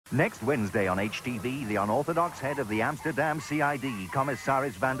Next Wednesday on HTV, the unorthodox head of the Amsterdam CID,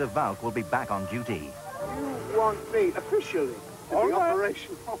 Commissaris van der Valk, will be back on duty. You want me officially in the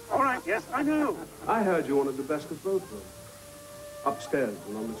operation? All right, yes, I know. I heard you wanted the best of both worlds. Upstairs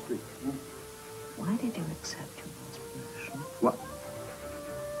and on the street. Why did you accept your last promotion? What?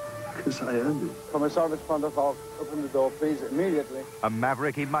 Because I earned it. Commissaris van der Valk, open the door, please, immediately. A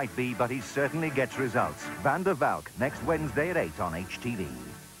maverick he might be, but he certainly gets results. Van der Valk, next Wednesday at 8 on HTV.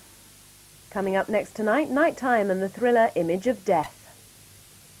 Coming up next tonight, Nighttime and the thriller Image of Death.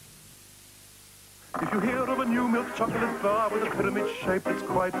 If you hear of a new milk chocolate bar with a pyramid shape that's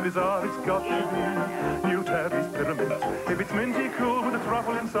quite bizarre, it's got to be New Terry's Pyramid. If it's minty cool with a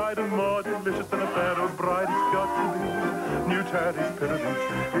truffle inside and more delicious than a Pharaoh's bride, it's got to be New Terry's Pyramid.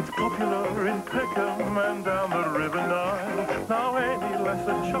 It's popular in Peckham and down the River Nile. Now any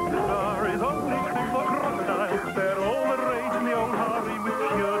lesser chocolate bar is only fit for crocodiles. They're all the rage in the old harem with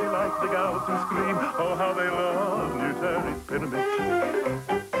pure delight. They gallop and scream, oh how they love New Terry's Pyramid.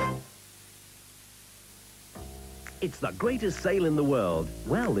 It's the greatest sale in the world.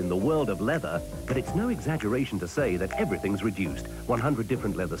 Well, in the world of leather, but it's no exaggeration to say that everything's reduced. 100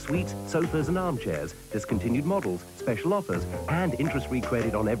 different leather suites, sofas and armchairs, discontinued models, special offers, and interest-free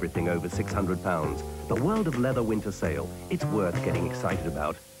credit on everything over £600. The world of leather winter sale. It's worth getting excited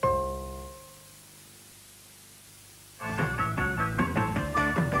about.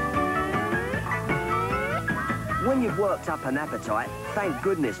 When you've worked up an appetite, thank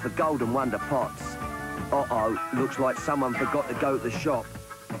goodness for Golden Wonder pots. Uh-oh, looks like someone forgot to go to the shop.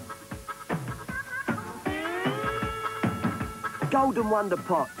 Golden Wonder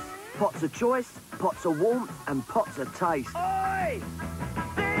pots. Pots of choice, pots of warmth, and pots of taste. Oi!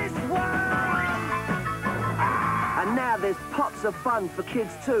 This one! And now there's pots of fun for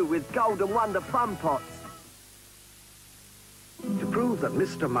kids too with Golden Wonder fun pots. To prove that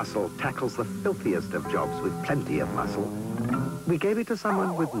Mr. Muscle tackles the filthiest of jobs with plenty of muscle, we gave it to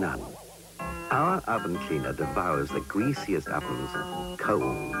someone with none. Our oven cleaner devours the greasiest ovens and coal.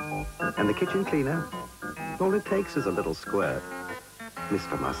 And the kitchen cleaner, all it takes is a little squirt.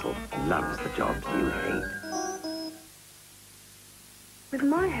 Mr. Muscle loves the jobs you hate. With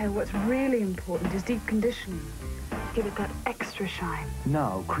my hair, what's really important is deep conditioning. Give it that extra shine.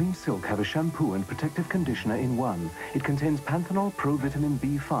 Now, Cream Silk have a shampoo and protective conditioner in one. It contains panthenol provitamin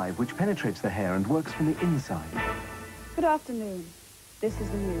B5, which penetrates the hair and works from the inside. Good afternoon. This is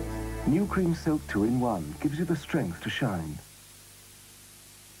the news. New Cream Silk 2-in-1 gives you the strength to shine.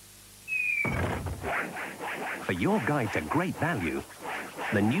 For your guide to great value,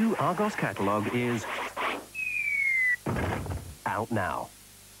 the new Argos catalogue is out now.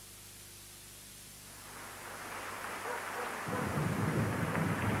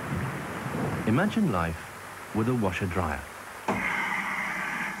 Imagine life with a washer-dryer.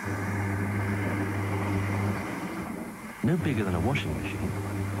 No bigger than a washing machine.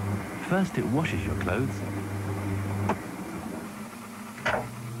 First it washes your clothes,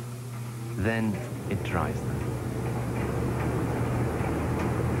 then it dries them.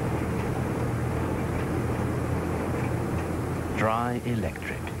 Dry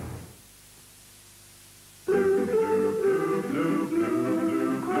electric.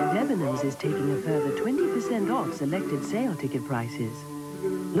 Debenhams is taking a further 20% off selected sale ticket prices.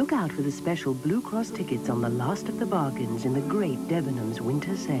 Look out for the special Blue Cross tickets on the last of the bargains in the great Debenhams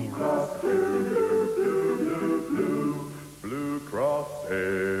winter sale. Blue Cross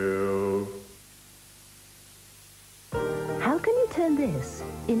sale. How can you turn this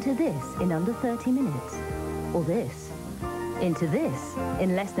into this in under 30 minutes? Or this into this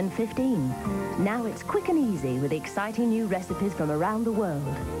in less than 15? Now it's quick and easy with exciting new recipes from around the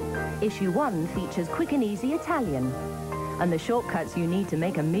world. Issue 1 features quick and easy Italian and the shortcuts you need to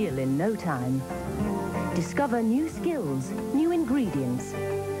make a meal in no time. Discover new skills, new ingredients.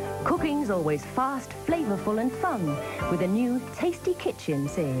 Cooking's always fast, flavorful and fun with a new Tasty Kitchen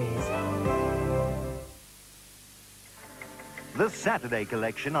series. The Saturday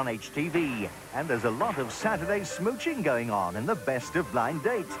collection on HTV. And there's a lot of Saturday smooching going on in the best of blind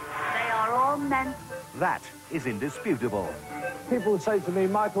dates. They are all meant. That is indisputable. People would say to me,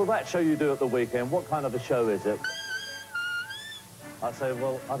 Michael, that show you do at the weekend, what kind of a show is it? I'd say,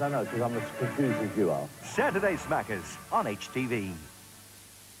 well, I don't know, because I'm as confused as you are. Saturday Smackers on HTV.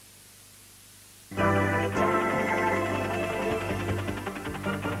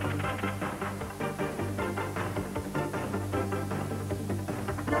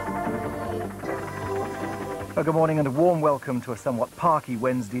 Well, good morning and a warm welcome to a somewhat parky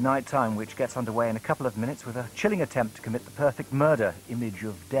Wednesday night time, which gets underway in a couple of minutes with a chilling attempt to commit the perfect murder, Image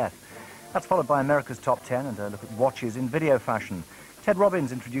of Death. That's followed by America's Top 10 and a look at watches in video fashion. Ted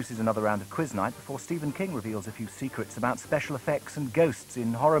Robbins introduces another round of quiz night before Stephen King reveals a few secrets about special effects and ghosts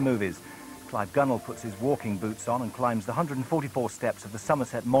in horror movies. Clive Gunnell puts his walking boots on and climbs the 144 steps of the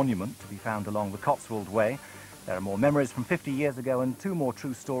Somerset Monument to be found along the Cotswold Way. There are more memories from 50 years ago and 2 more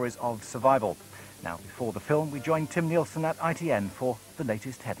true stories of survival. Now, before the film, we join Tim Nielsen at ITN for the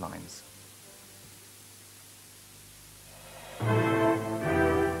latest headlines.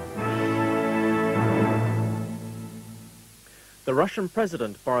 The Russian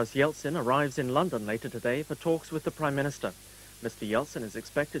President Boris Yeltsin arrives in London later today for talks with the Prime Minister. Mr. Yeltsin is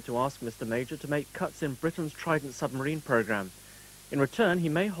expected to ask Mr. Major to make cuts in Britain's Trident submarine programme. In return, he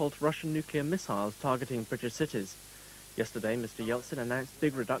may halt Russian nuclear missiles targeting British cities. Yesterday, Mr. Yeltsin announced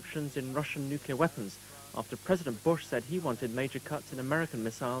big reductions in Russian nuclear weapons after President Bush said he wanted major cuts in American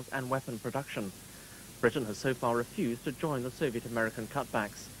missiles and weapon production. Britain has so far refused to join the Soviet-American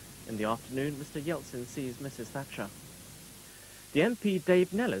cutbacks. In the afternoon, Mr. Yeltsin sees Mrs. Thatcher. The MP Dave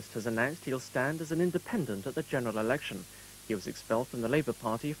Nellist has announced he'll stand as an independent at the general election. He was expelled from the Labour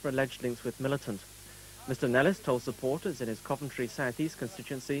Party for alleged links with militant. Mr. Nellist told supporters in his Coventry South East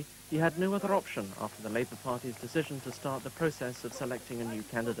constituency he had no other option after the Labour Party's decision to start the process of selecting a new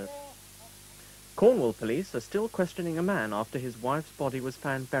candidate. Cornwall police are still questioning a man after his wife's body was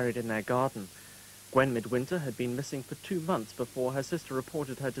found buried in their garden. Gwen Midwinter had been missing for 2 months before her sister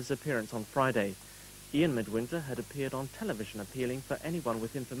reported her disappearance on Friday. Ian Midwinter had appeared on television appealing for anyone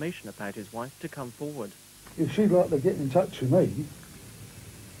with information about his wife to come forward. If she'd like to get in touch with me,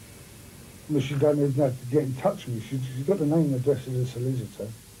 well, she don't even have to get in touch with me. She's got the name and address of the solicitor,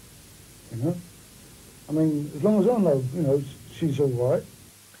 you know. I mean, as long as I know, you know, she's all right.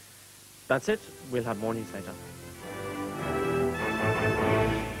 That's it. We'll have more news later.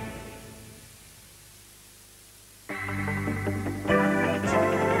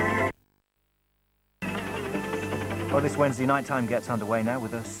 Well, this Wednesday night time gets underway now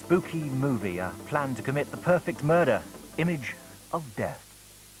with a spooky movie, a plan to commit the perfect murder, Image of Death.